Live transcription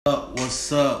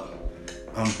What's up?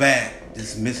 I'm back.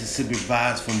 This is Mississippi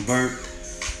Vibes from Bert.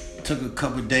 Took a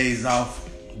couple days off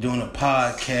doing a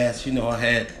podcast. I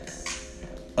had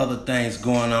other things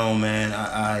going on, man.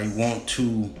 I want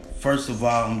to, first of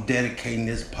all, I'm dedicating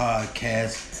this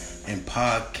podcast and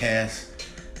podcast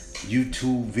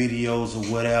YouTube videos or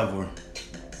whatever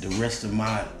the rest of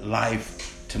my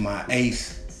life to my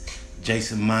ace,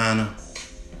 Jason Minor.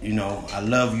 I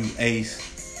love you, Ace.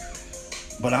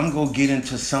 But I'm going to get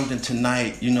into something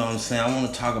tonight, I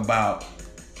want to talk about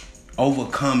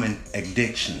overcoming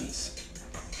addictions.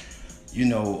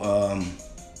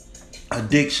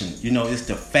 Addiction, it's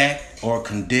the fact or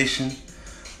condition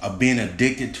of being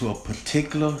addicted to a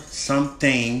particular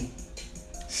something,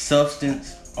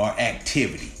 substance, or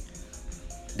activity.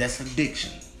 That's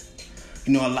addiction.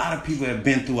 A lot of people have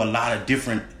been through a lot of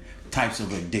different types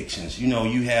of addictions.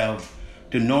 You have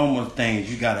the normal things.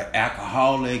 You got an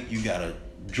alcoholic, you got a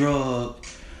drug,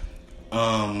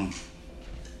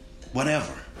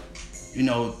 whatever.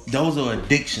 Those are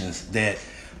addictions that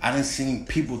I done seen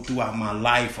people throughout my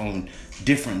life on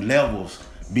different levels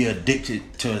be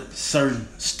addicted to certain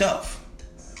stuff.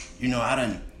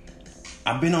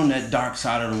 I've been on that dark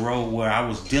side of the road where I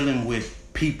was dealing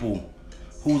with people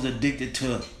who was addicted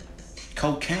to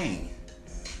cocaine.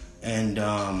 And,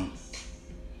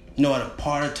 at a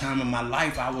part of time in my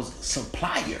life, I was a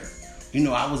supplier.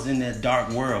 I was in that dark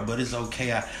world, but it's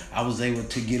okay. I was able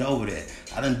to get over that.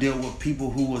 I done dealt with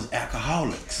people who was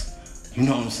alcoholics. You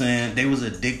know what I'm saying? They was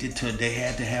addicted to it. They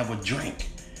had to have a drink.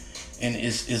 And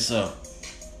it's a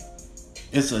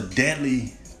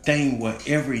deadly thing where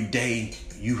every day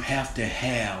you have to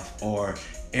have, or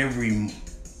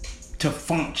to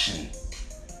function,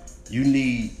 you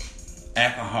need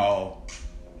alcohol,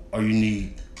 or you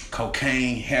need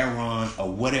cocaine, heroin,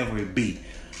 or whatever it be.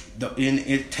 And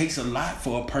it takes a lot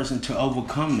for a person to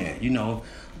overcome that.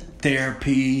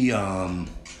 Therapy,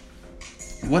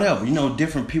 whatever.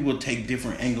 Different people take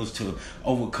different angles to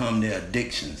overcome their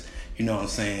addictions. You know what I'm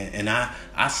saying? And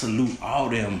I salute all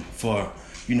them for,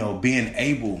 being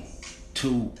able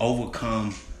to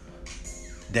overcome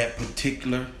that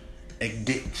particular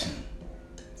addiction.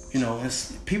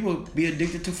 People be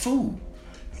addicted to food.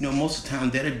 Most of the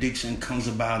time that addiction comes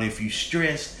about if you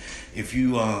stressed, if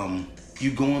you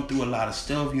going through a lot of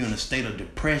stuff, you're in a state of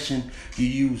depression, you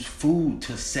use food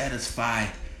to satisfy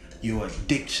your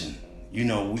addiction.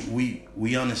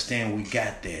 We understand we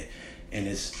got that. And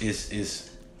it's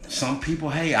some people,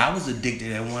 hey, I was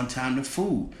addicted at one time to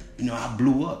food. I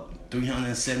blew up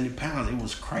 370 pounds. It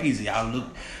was crazy. I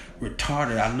looked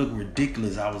retarded. I looked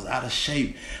ridiculous. I was out of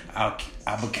shape. I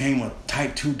became a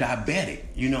type 2 diabetic.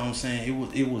 You know what I'm saying?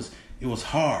 It was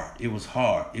hard. It was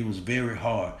hard. It was very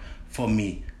hard for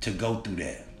me to go through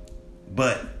that.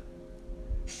 But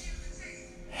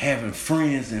having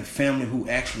friends and family who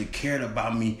actually cared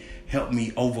about me helped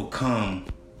me overcome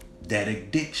that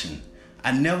addiction.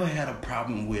 I never had a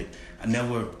problem I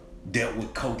never dealt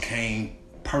with cocaine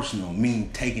personal, meaning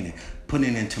taking it,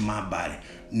 putting it into my body.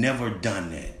 Never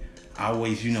done that. I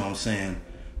always,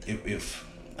 if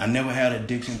I never had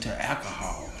addiction to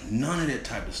alcohol, none of that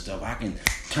type of stuff. I can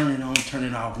turn it on, turn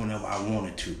it off whenever I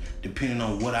wanted to, depending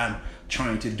on what I'm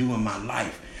trying to do in my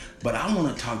life. But I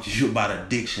want to talk to you about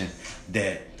addiction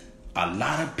that a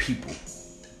lot of people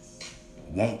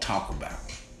won't talk about,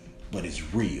 but it's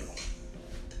real.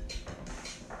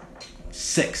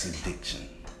 Sex addiction.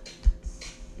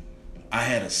 I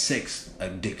had a sex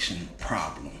addiction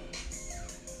problem.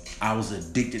 I was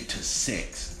addicted to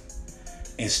sex.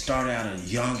 And started at a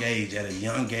young age. At a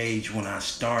young age, when I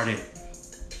started,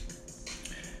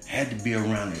 had to be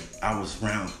around it. I was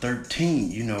around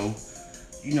 13,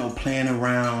 playing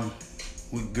around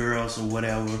with girls or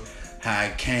whatever, how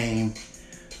it came.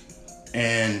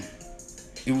 And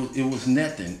it was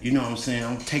nothing. You know what I'm saying?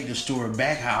 I'm taking the story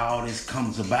back, how all this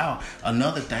comes about.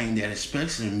 Another thing that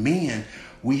especially men,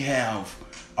 we have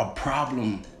a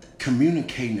problem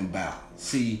communicating about.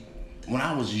 See, when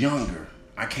I was younger,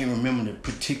 I can't remember the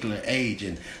particular age,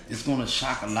 and it's going to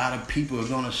shock a lot of people. It's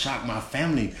going to shock my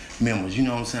family members. You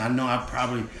know what I'm saying? I know I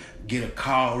probably get a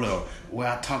call, or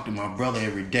I talk to my brother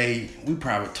every day. We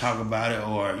probably talk about it,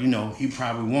 or, he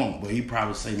probably won't, but he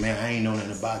probably say, man, I ain't know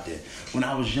nothing about that. When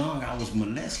I was young, I was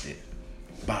molested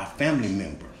by a family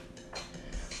member.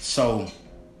 So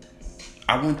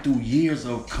I went through years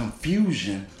of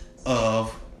confusion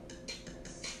of,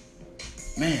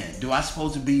 man, do I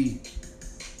supposed to be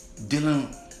dealing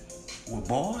with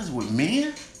boys, with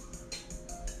men,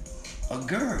 or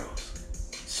girls?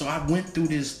 So I went through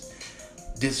this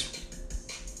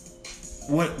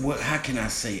how can I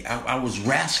say? I was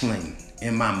wrestling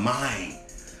in my mind.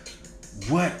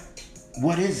 What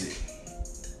is it?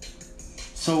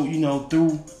 So,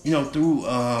 through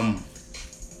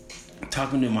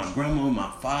talking to my grandma, my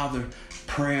father,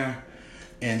 prayer,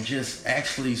 and just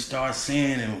actually start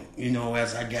seeing, and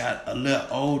as I got a little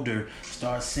older,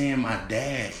 start seeing my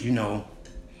dad,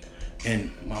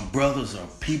 and my brothers or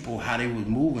people, how they was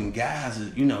moving, guys,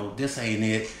 this ain't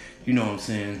it. You know what I'm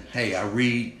saying? Hey, I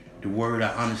read the word, I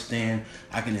understand,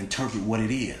 I can interpret what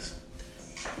it is.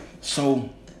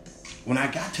 So when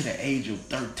I got to the age of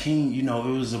 13, it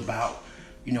was about,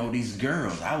 these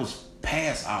girls. I was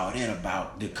past all that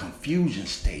about the confusion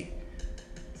state.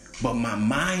 But my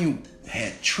mind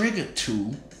had triggered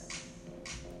to,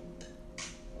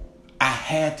 I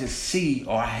had to see,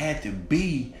 or I had to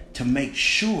be, to make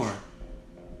sure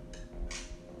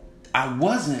I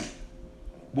wasn't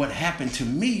what happened to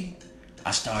me.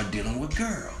 I started dealing with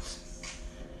girls.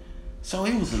 So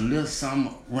it was a little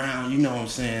something around,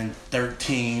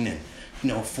 13 and,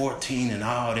 14 and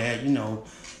all that,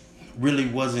 really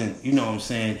wasn't,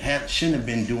 shouldn't have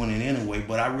been doing it anyway,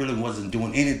 but I really wasn't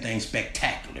doing anything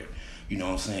spectacular.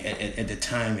 At the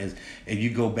time, if you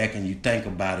go back and you think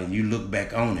about it, you look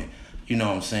back on it,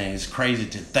 it's crazy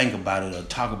to think about it or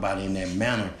talk about it in that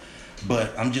manner.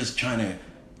 But I'm just trying to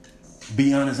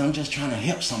be honest, I'm just trying to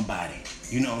help somebody.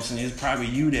 It's probably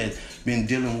you that's been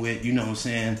dealing with, you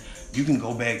can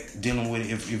go back dealing with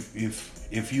it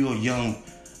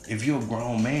if you're a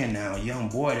grown man now, a young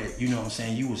boy that,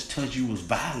 you was touched, you was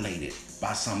violated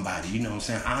by somebody,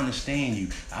 I understand you,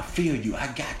 I feel you, I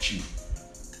got you.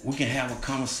 We can have a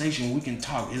conversation, we can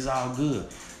talk, it's all good.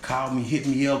 Call me, hit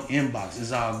me up, inbox,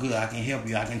 it's all good. I can help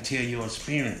you, I can tell your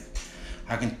experience.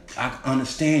 I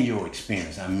understand your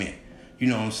experience, I meant.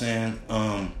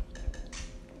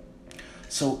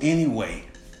 So anyway,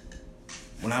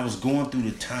 when I was going through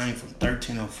the time from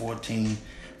 13 or 14,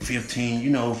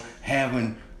 15,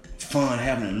 having fun,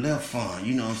 having a little fun,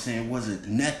 it wasn't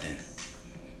nothing.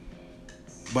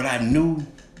 But I knew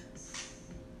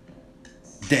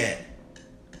that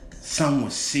something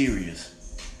was serious.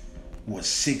 Was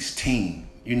 16,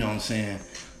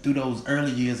 Through those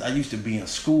early years, I used to be in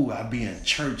school, I'd be in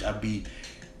church, I'd be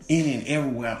in and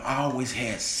everywhere. I always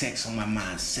had sex on my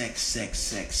mind. Sex.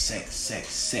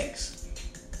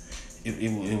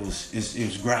 It was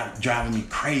driving me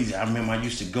crazy. I remember I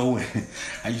used to go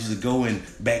and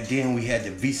back then we had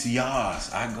the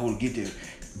VCRs. I go to get the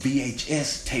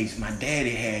VHS tapes my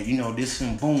daddy had. This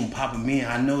and boom, pop them in.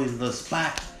 I know his little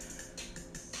spot.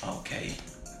 Okay,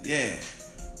 yeah.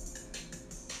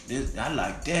 I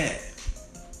like that.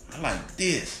 I like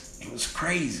this. It was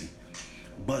crazy.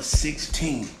 But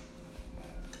 16,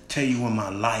 tell you when my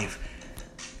life,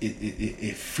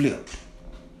 it flipped.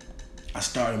 I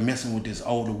started messing with this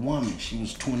older woman. She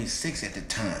was 26 at the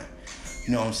time.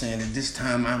 At this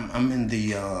time, I'm in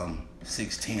the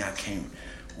 16.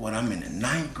 I'm in the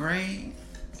 9th grade,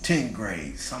 10th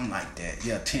grade, something like that.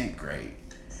 Yeah, 10th grade.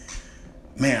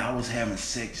 Man, I was having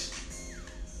sex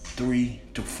 3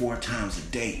 to 4 times a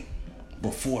day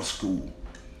before school.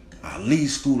 I leave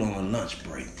school on a lunch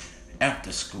break,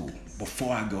 after school,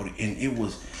 before I go to, and it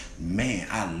was, man,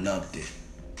 I loved it.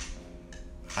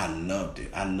 I loved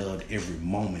every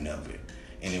moment of it.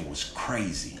 And it was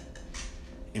crazy.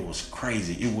 It was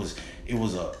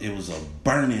a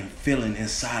burning feeling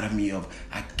inside of me of,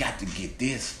 I got to get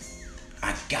this.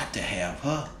 I got to have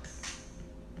her.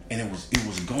 And it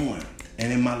was going.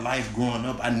 And in my life growing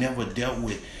up, I never dealt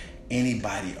with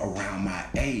anybody around my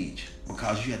age.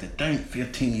 Because you have to think,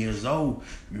 15 years old,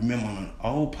 remember on an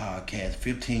old podcast,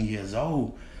 15 years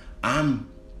old,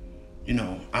 I'm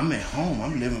at home,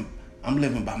 I'm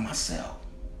living by myself.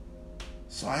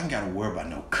 So I ain't got to worry about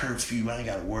no curfew. I ain't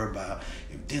got to worry about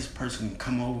if this person can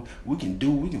come over. We can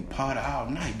party all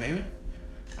night, baby.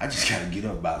 I just got to get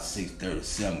up about 6:30,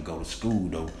 7, go to school,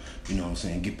 though.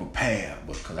 Get prepared.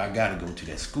 Because I got to go to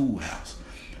that schoolhouse.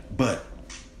 But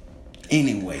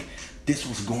anyway, this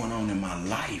was going on in my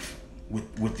life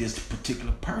with this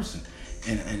particular person.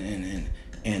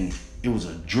 And it was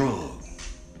a drug.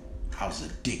 I was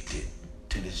addicted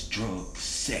to this drug,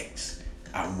 sex.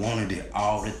 I wanted it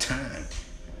all the time.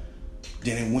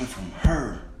 Then it went from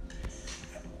her,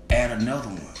 add another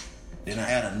one. Then I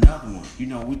add another one.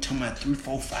 We talking about 3,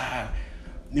 4, 5,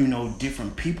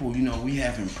 different people. We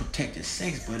having protected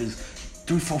sex, but it's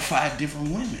 3, 4, 5 different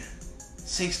women.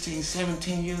 16,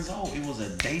 17 years old. It was a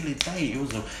daily thing.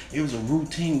 It was a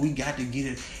routine. We got to get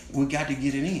it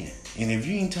in. And if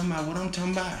you ain't talking about what I'm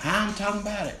talking about, how I'm talking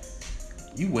about it,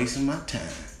 you wasting my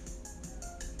time.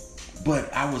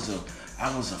 But I was a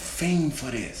fiend for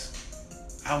this.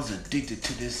 I was addicted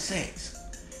to this sex.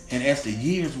 And as the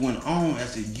years went on,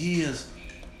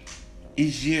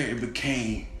 each year it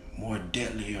became more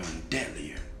deadlier and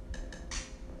deadlier.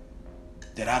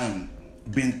 that I done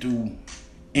been through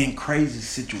in crazy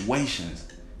situations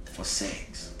for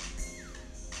sex.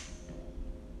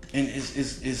 And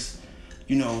it's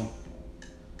you know,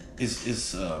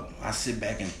 it's I sit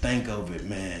back and think of it,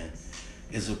 man.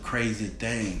 It's a crazy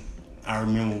thing. I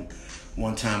remember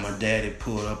one time my daddy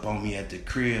pulled up on me at the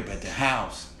crib at the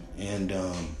house, and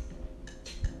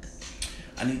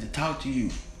I need to talk to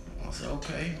you. I said,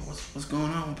 okay, what's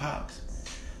going on, Pops?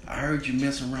 I heard you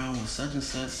messing around with such and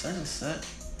such, such and such.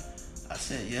 I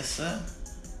said, yes, sir.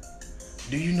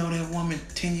 Do you know that woman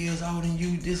 10 years older than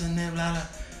you, this and that, blah, blah?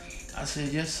 I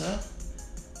said, yes, sir.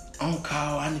 I'm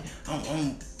call the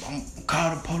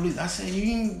police. I said, you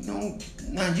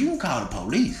can call the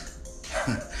police.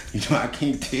 I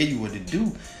can't tell you what to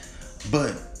do.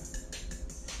 But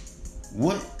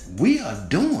what we are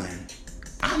doing,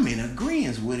 I'm in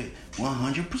agreement with it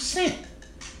 100%.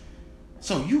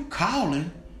 So you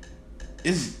calling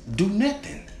is do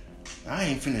nothing. I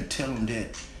ain't finna tell them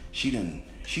that she done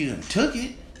took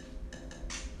it.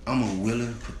 I'm a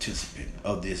willing participant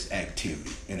of this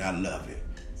activity, and I love it.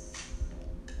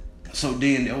 So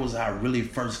then that was our really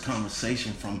first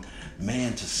conversation from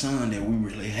man to son that we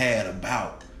really had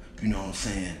about,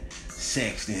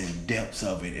 sex and depths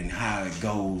of it and how it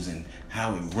goes and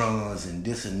how it runs and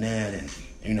this and that, and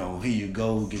here you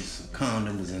go, get some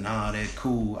condoms and all that.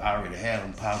 Cool, I already had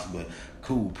them, Pops, but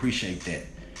cool, appreciate that.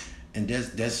 And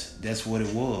that's what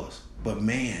it was. But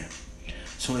man,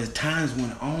 so as times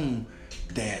went on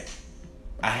that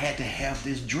I had to have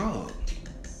this drug.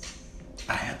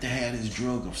 I have to have this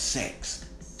drug of sex.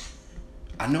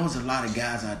 I know there's a lot of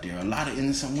guys out there,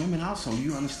 and some women also.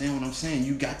 You understand what I'm saying?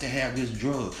 You got to have this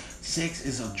drug. Sex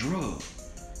is a drug.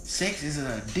 Sex is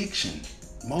an addiction.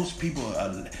 Most people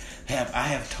I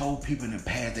have told people in the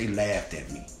past, they laughed at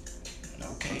me.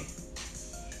 Okay.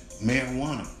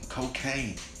 Marijuana,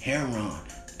 cocaine, heroin,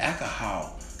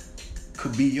 alcohol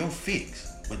could be your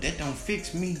fix, but that don't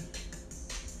fix me.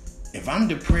 If I'm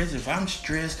depressed, if I'm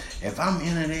stressed, if I'm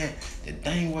into that, the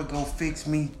thing what gonna fix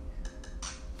me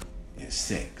is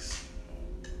sex.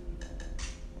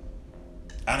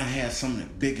 I done had some of the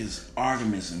biggest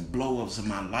arguments and blow-ups in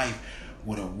my life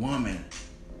with a woman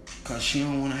because she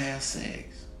don't want to have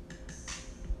sex.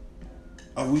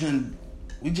 Or we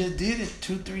just did it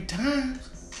 2-3 times.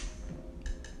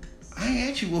 I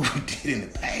ain't asked you what we did in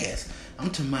the past.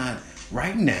 I'm talking about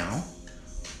right now,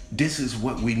 this is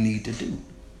what we need to do.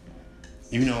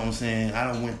 You know what I'm saying? I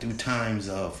done went through times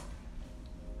of,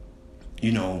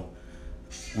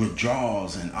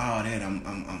 withdrawals and all that.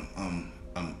 I'm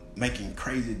making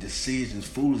crazy decisions,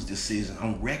 foolish decisions.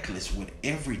 I'm reckless with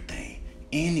everything,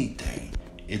 anything.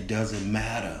 It doesn't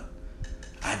matter.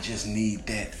 I just need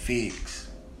that fix.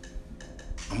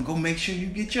 I'm gonna make sure you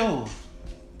get yours,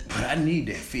 but I need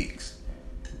that fix.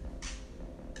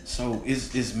 So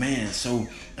it's man. So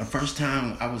the first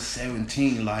time I was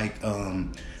 17, I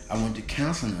went to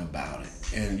counseling about it,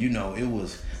 and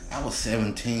I was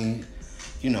 17.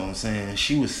 You know what I'm saying?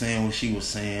 She was saying what she was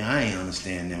saying. I ain't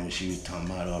understand that what she was talking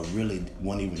about, or really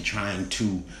wasn't even trying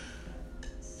to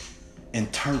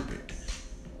interpret,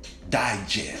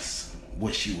 digest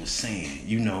what she was saying.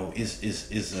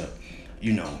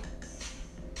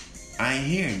 I ain't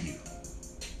hearing you.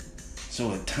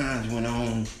 So as times went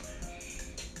on,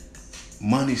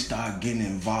 money started getting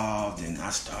involved, and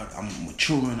I'm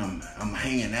maturing, I'm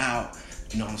hanging out,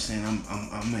 you know what I'm saying?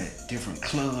 I'm at different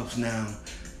clubs now,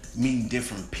 meeting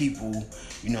different people,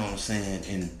 you know what I'm saying?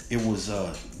 And it was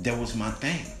that was my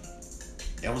thing.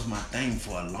 That was my thing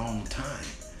for a long time.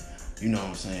 You know what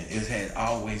I'm saying? It had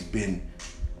always been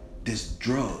this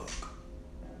drug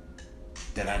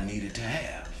that I needed to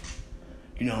have.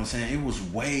 You know what I'm saying? It was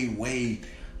way, way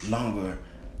longer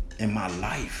in my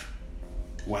life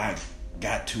where I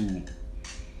got to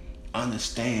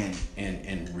understand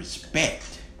and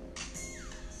respect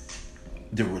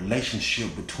the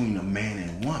relationship between a man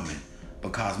and woman.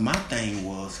 Because my thing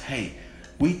was, hey,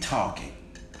 we talking.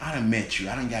 I done met you.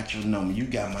 I done got your number. You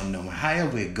got my number.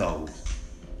 However it goes,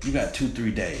 you got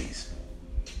 2-3 days.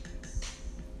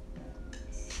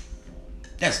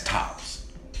 That's tops.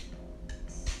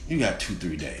 You got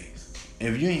 2-3 days.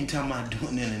 If you ain't talking about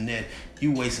doing that and that,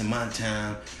 you wasting my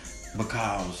time,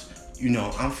 because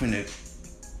I'm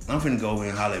finna go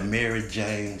and holler at Mary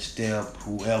Jane, Steph,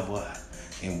 whoever,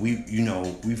 and we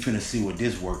finna see what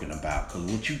this working about. Cause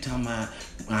what you talking about,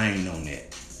 I ain't on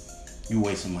that. You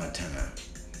wasting my time.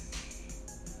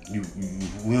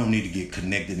 We don't need to get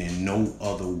connected in no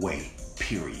other way.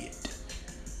 Period.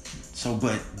 So,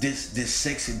 but this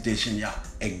sex addiction,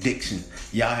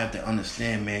 y'all have to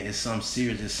understand, man. It's something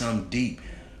serious. It's something deep.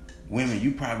 Women,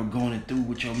 you probably going it through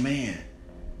with your man.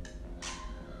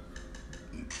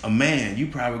 a man, you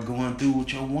probably going through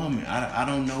with your woman. I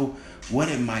don't know what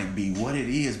it might be, what it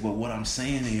is, but what I'm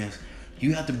saying is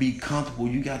you have to be comfortable.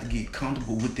 You got to get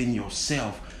comfortable within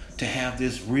yourself to have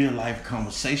this real life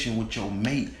conversation with your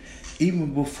mate,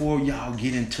 even before y'all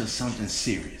get into something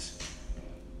serious.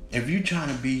 If you're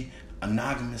trying to be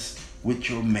monogamous with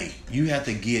your mate, you got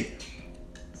to have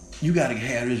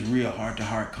this real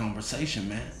heart-to-heart conversation,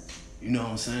 man. You know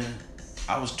what I'm saying?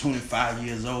 I was 25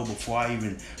 years old before I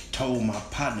even told my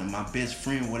partner, my best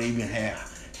friend, what even had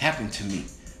happened to me.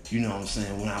 You know what I'm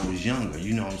saying? When I was younger,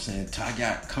 you know what I'm saying? Till I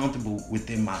got comfortable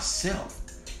within myself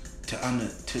to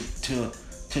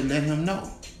let him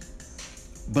know.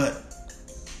 But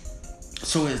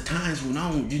so as times went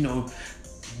on, you know,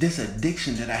 this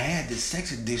addiction that I had, this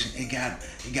sex addiction, it got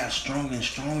stronger and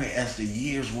stronger as the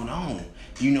years went on.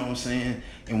 You know what I'm saying?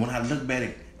 And when I look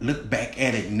back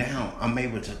at it now, I'm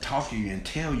able to talk to you and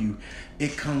tell you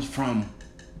it comes from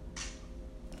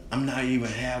I'm not even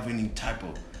having any type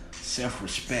of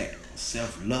self-respect,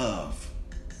 self-love,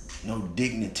 no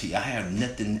dignity. I have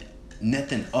nothing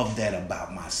of that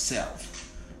about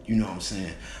myself. You know what I'm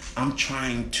saying? I'm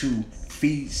trying to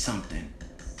feed something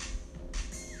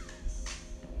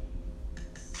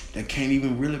that can't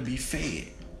even really be fed.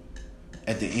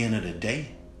 At the end of the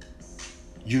day,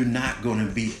 you're not going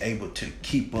to be able to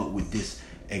keep up with this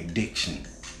addiction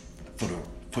for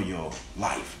your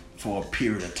life for a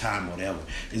period of time, whatever.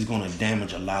 It's going to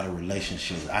damage a lot of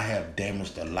relationships. I have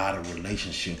damaged a lot of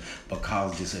relationships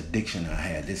because this addiction I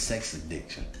had, this sex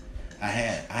addiction.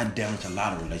 I damaged a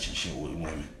lot of relationships with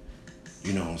women.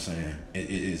 You know what I'm saying?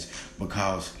 It is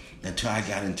because until I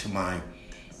got into my,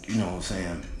 you know what I'm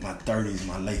saying, my 30s,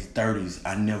 my late 30s,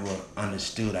 I never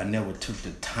understood. I never took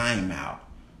the time out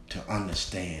to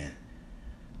understand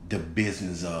the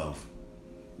business of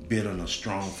building a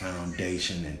strong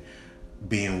foundation and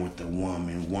being with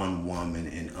one woman,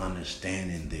 and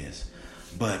understanding this.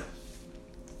 But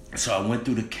so I went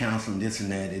through the counseling, this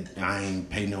and that. I ain't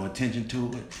pay no attention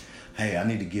to it. Hey, I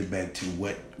need to get back to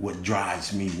what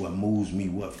drives me, what moves me,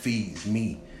 what feeds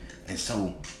me. And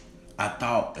so I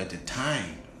thought at the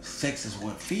time, sex is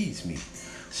what feeds me.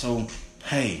 So,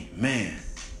 hey, man,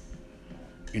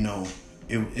 you know,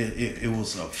 it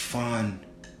was a fun,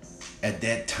 at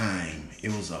that time, it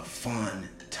was a fun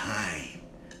time.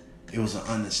 It was an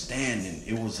understanding.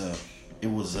 It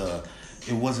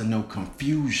wasn't no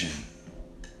confusion.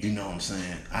 You know what I'm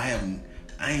saying?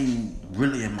 I ain't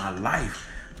really in my life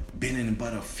been in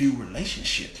but a few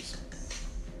relationships.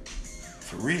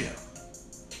 For real.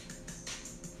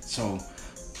 So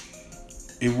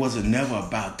it wasn't never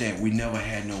about that. We never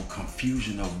had no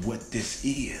confusion of what this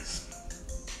is.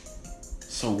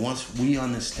 So once we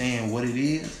understand what it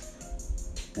is,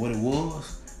 what it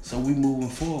was, so we moving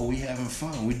forward, we having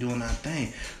fun, we doing our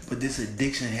thing. But this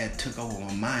addiction had took over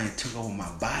my mind, took over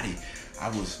my body. I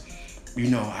was, you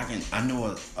know, I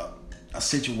know a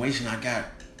situation I got.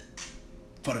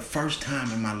 For the first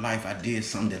time in my life, I did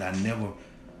something that I never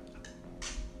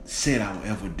said I would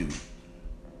ever do.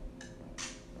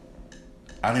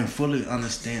 I didn't fully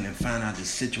understand and find out the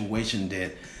situation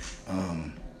that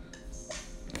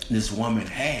this woman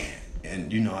had.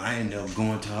 And, you know, I ended up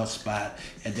going to her spot.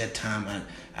 At that time,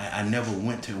 I never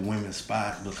went to the women's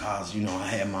spot because, you know, I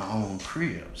had my own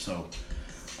crib. So,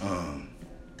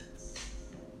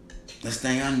 this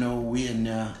thing I know, we in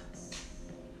there.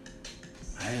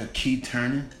 I had a key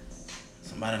turning.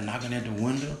 Somebody knocking at the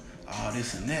window. All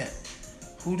this and that.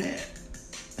 Who that?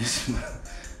 This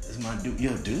my dude.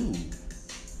 Yo, dude.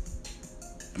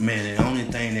 Man, the only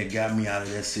thing that got me out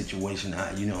of that situation,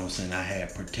 you know what I'm saying, I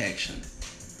had protection.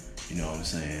 You know what I'm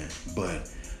saying? But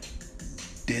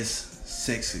this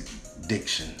sex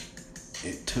addiction,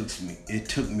 it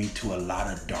took me to a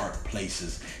lot of dark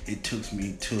places. It took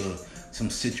me to some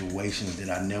situations that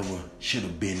I never should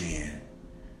have been in.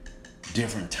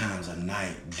 Different times of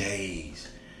night, days,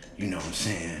 you know what I'm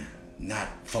saying? Not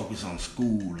focus on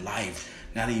school, life,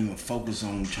 not even focus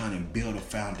on trying to build a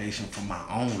foundation for my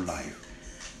own life.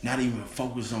 Not even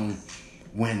focus on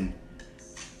when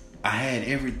I had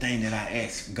everything that I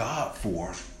asked God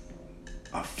for,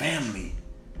 a family.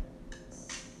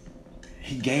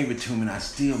 He gave it to me and I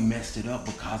still messed it up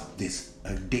because of this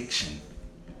addiction.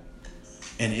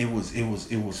 And it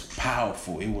was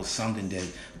powerful. It was something that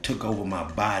took over my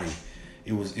body.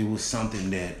 It was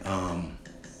something that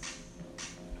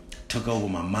took over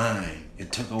my mind.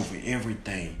 It took over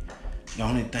everything. The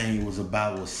only thing it was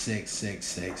about was sex.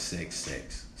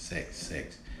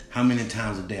 How many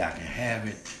times a day I can have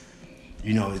it.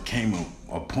 You know, it came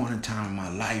a point in time in my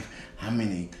life, how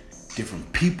many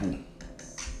different people,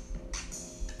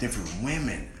 different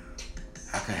women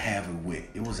I could have it with.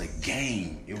 It was a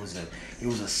game. It was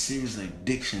a serious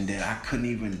addiction that I couldn't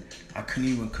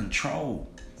even control.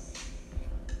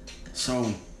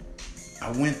 So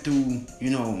I went through,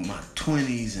 my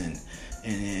 20s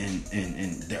and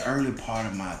the early part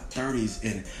of my 30s,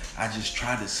 and I just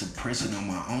tried to suppress it on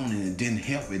my own, and it didn't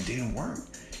help. It didn't work.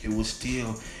 It was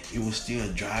still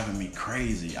driving me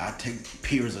crazy. I take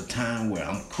periods of time where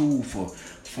I'm cool for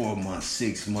 4 months,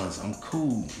 6 months. I'm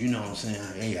cool. You know what I'm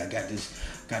saying? Hey, I got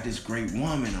this great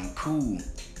woman. I'm cool.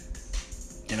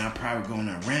 Then I probably go on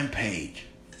a rampage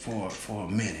for a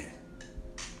minute.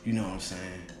 You know what I'm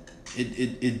saying?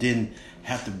 It didn't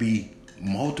have to be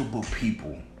multiple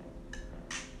people.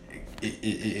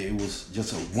 It was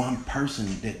just one person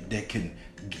that can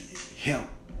help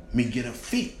me get a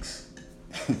fix.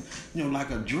 Like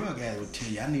a drug addict would tell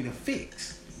you, I need a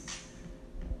fix.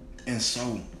 And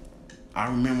so I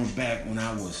remember back when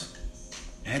I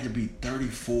had to be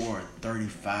 34,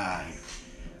 35,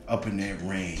 up in that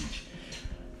range.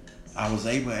 I was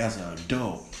able, as an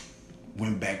adult,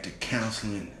 went back to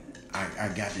counseling. I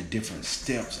got the different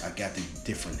steps. I got the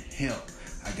different help.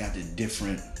 I got the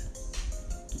different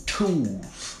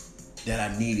tools that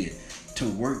I needed to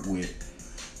work with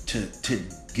to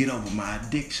get over my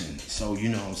addiction. So, you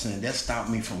know what I'm saying? That stopped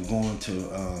me from going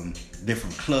to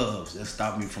different clubs. That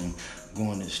stopped me from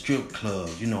going to strip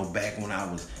clubs. Back when I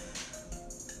was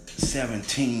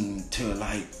 17 to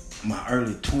like my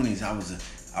early 20s,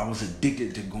 I was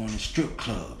addicted to going to strip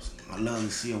clubs. I love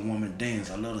to see a woman dance.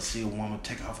 I love to see a woman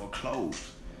take off her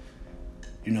clothes.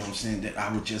 You know what I'm saying? That I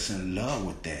was just in love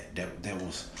with that.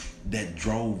 That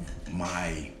drove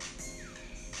my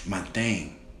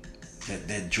thing.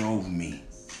 That drove me.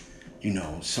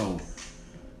 So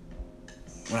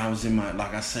when I was in my,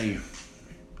 like I say,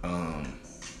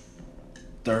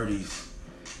 30s,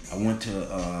 I went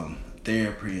to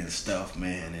therapy and stuff,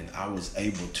 man, and I was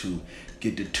able to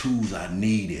get the tools I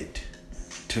needed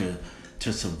to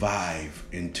survive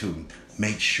and to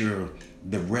make sure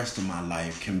the rest of my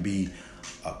life can be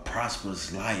a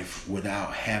prosperous life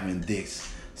without having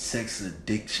this sex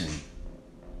addiction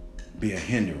be a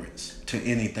hindrance to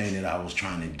anything that I was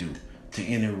trying to do, to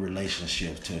any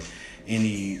relationship, to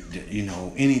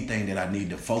anything that I need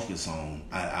to focus on.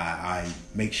 I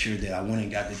make sure that I went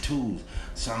and got the tools.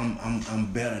 So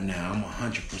I'm better now. I'm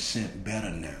 100%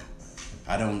 better now.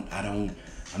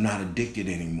 I'm not addicted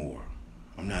anymore.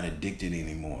 I'm not addicted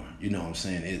anymore. You know what I'm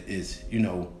saying?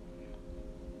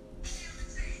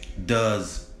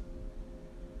 Does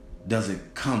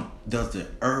the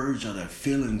urge or the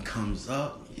feeling comes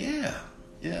up? Yeah.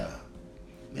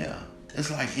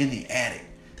 It's like any addict.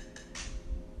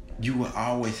 You will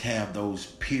always have those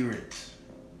periods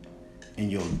in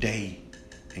your day,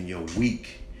 in your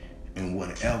week, and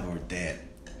whatever that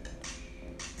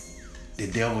the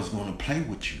devil's going to play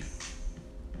with you.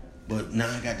 But now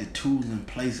I got the tools in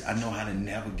place. I know how to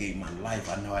navigate my life.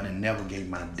 I know how to navigate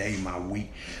my day, my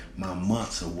week, my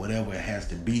months, or whatever it has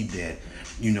to be that,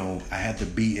 I have to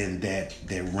be in that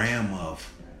realm of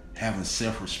having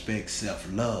self-respect,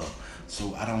 self-love.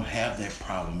 So I don't have that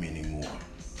problem anymore.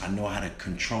 I know how to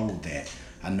control that.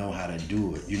 I know how to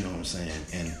do it. You know what I'm saying?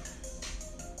 And,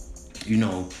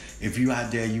 if you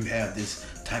out there, you have this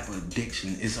type of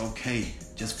addiction, it's okay.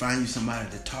 Just find you somebody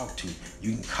to talk to.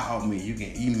 You can call me. You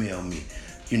can email me.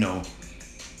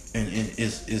 And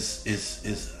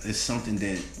it's something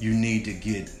that you need to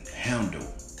get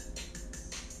handled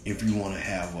if you want to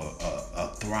have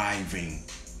a thriving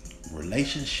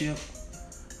relationship,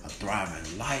 a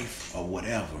thriving life, or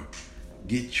whatever.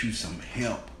 Get you some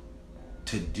help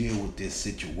to deal with this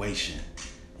situation.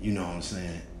 You know what I'm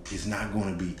saying? It's not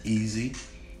going to be easy.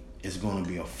 It's going to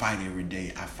be a fight every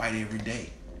day. I fight every day.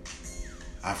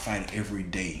 I fight every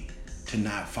day to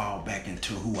not fall back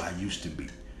into who I used to be.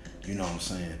 You know what I'm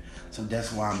saying? So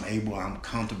that's why I'm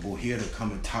comfortable here to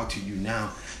come and talk to you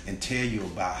now and tell you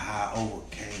about how I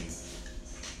overcame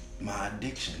my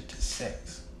addiction to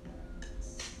sex.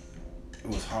 It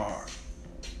was hard.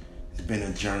 It's been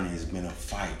a journey. It's been a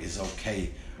fight. It's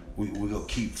okay. We're going to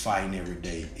keep fighting every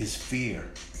day. It's fear.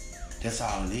 That's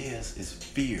all it is. It's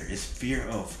fear. It's fear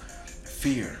of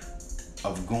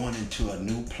going into a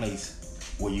new place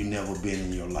where you never been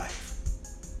in your life.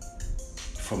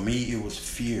 For me, it was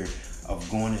fear of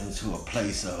going into a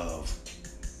place of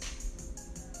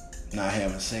not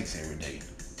having sex every day.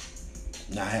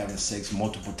 Not having sex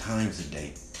multiple times a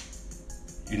day.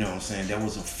 You know what I'm saying? That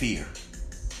was a fear.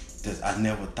 That I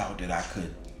never thought that I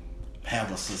could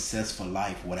have a successful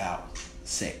life without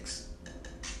sex.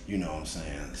 You know what I'm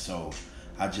saying? So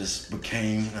I just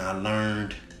became, and I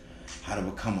learned, how to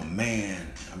become a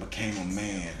man. I became a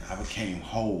man. I became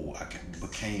whole. I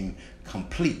became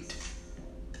complete.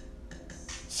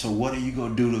 So what are you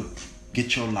going to do to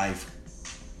get your life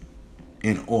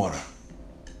in order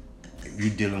if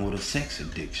you're dealing with a sex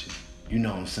addiction? You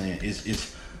know what I'm saying?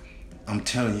 I'm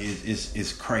telling you,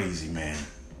 it's crazy, man.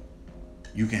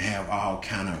 You can have all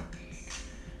kind of,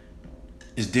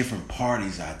 it's different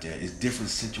parties out there. It's different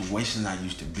situations I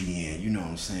used to be in. You know what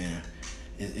I'm saying?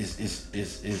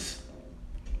 It's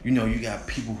you know, you got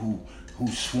people who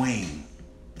swing.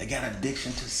 They got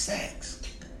addiction to sex.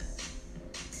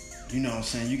 You know what I'm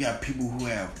saying? You got people who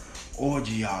have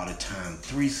orgy all the time,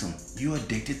 threesome. You're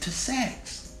addicted to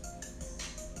sex.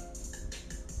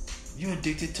 You're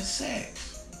addicted to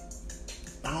sex.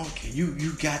 I don't care.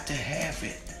 You got to have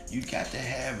it. You got to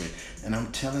have it. And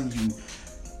I'm telling you,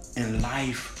 in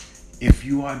life, if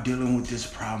you are dealing with this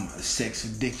problem of sex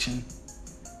addiction,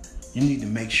 you need to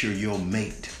make sure your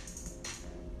mate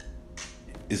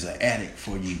is an addict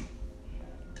for you.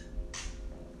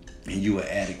 And you an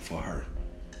addict for her.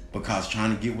 Because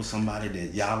trying to get with somebody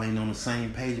that y'all ain't on the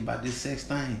same page about this sex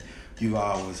thing, you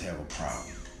always have a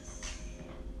problem.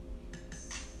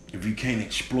 If you can't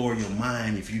explore your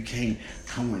mind, if you can't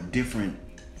come with different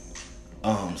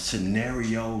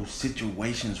scenarios,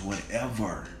 situations,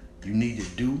 whatever you need to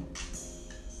do,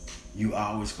 you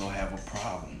always gonna have a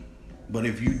problem. But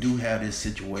if you do have this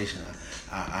situation,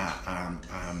 I'm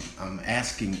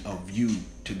asking of you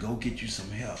to go get you some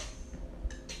help.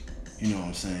 You know what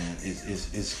I'm saying?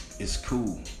 It's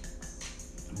cool.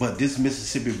 But this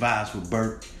Mississippi Vibes with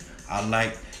Bert,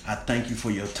 I thank you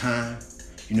for your time.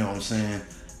 You know what I'm saying?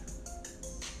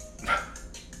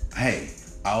 Hey,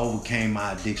 I overcame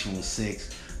my addiction with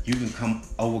sex. You can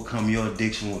overcome your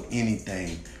addiction with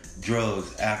anything.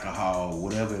 Drugs, alcohol,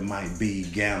 whatever it might be,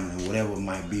 gambling, whatever it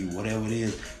might be, whatever it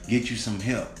is, get you some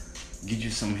help. Get you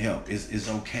some help. It's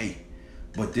okay.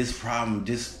 But this problem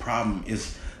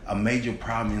is a major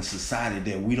problem in society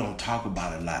that we don't talk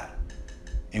about a lot.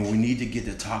 And we need to get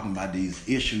to talking about these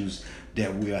issues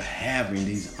that we are having,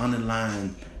 these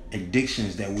underlying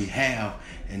addictions that we have,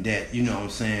 and that, you know what I'm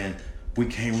saying, we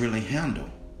can't really handle.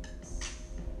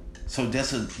 So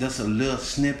that's a little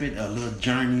snippet, a little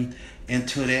journey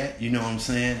into that. You know what I'm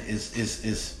saying?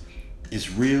 It's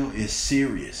real, it's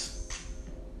serious.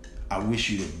 I wish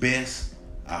you the best.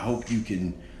 I hope you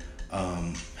can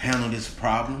handle this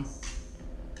problem.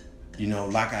 You know,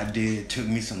 like I did, it took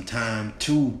me some time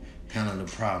to handle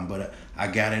the problem, but I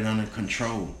got it under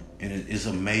control, and it's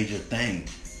a major thing.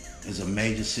 It's a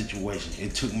major situation.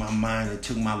 It took my mind, it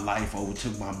took my life over,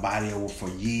 took my body over for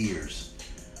years.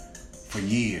 For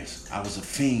years. I was a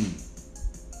fiend.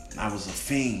 I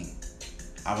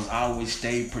always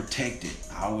stayed protected.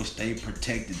 I always stayed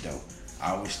protected though.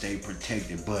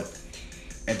 But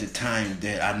at the time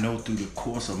that I know through the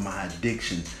course of my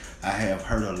addiction, I have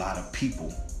hurt a lot of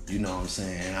people. You know what I'm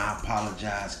saying? And I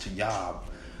apologize to y'all.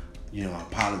 You know, I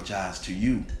apologize to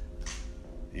you.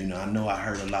 You know, I know I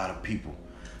hurt a lot of people.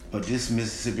 But this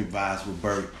Mississippi Vibes with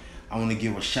Bert, I want to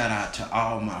give a shout out to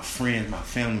all my friends, my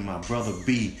family, my brother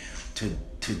B, to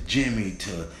Jimmy,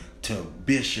 to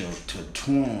Bishop, to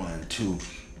Twan, to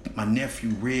my nephew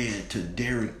Red, to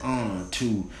Derek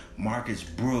to Marcus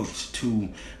Brooks, to,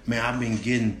 man, I've been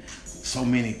getting so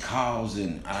many calls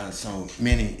and so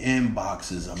many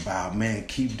inboxes about, man,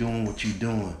 keep doing what you're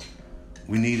doing.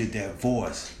 We needed that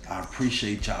voice. I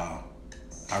appreciate y'all.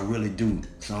 I really do.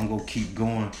 So I'm going to keep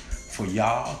going for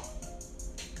y'all.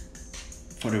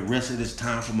 For the rest of this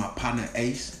time, for my partner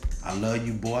Ace, I love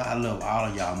you, boy. I love all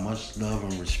of y'all. Much love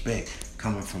and respect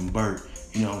coming from Bert.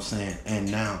 You know what I'm saying?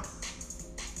 And now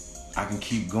I can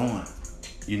keep going.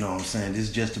 You know what I'm saying? This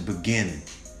is just the beginning.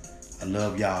 I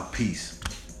love y'all. Peace.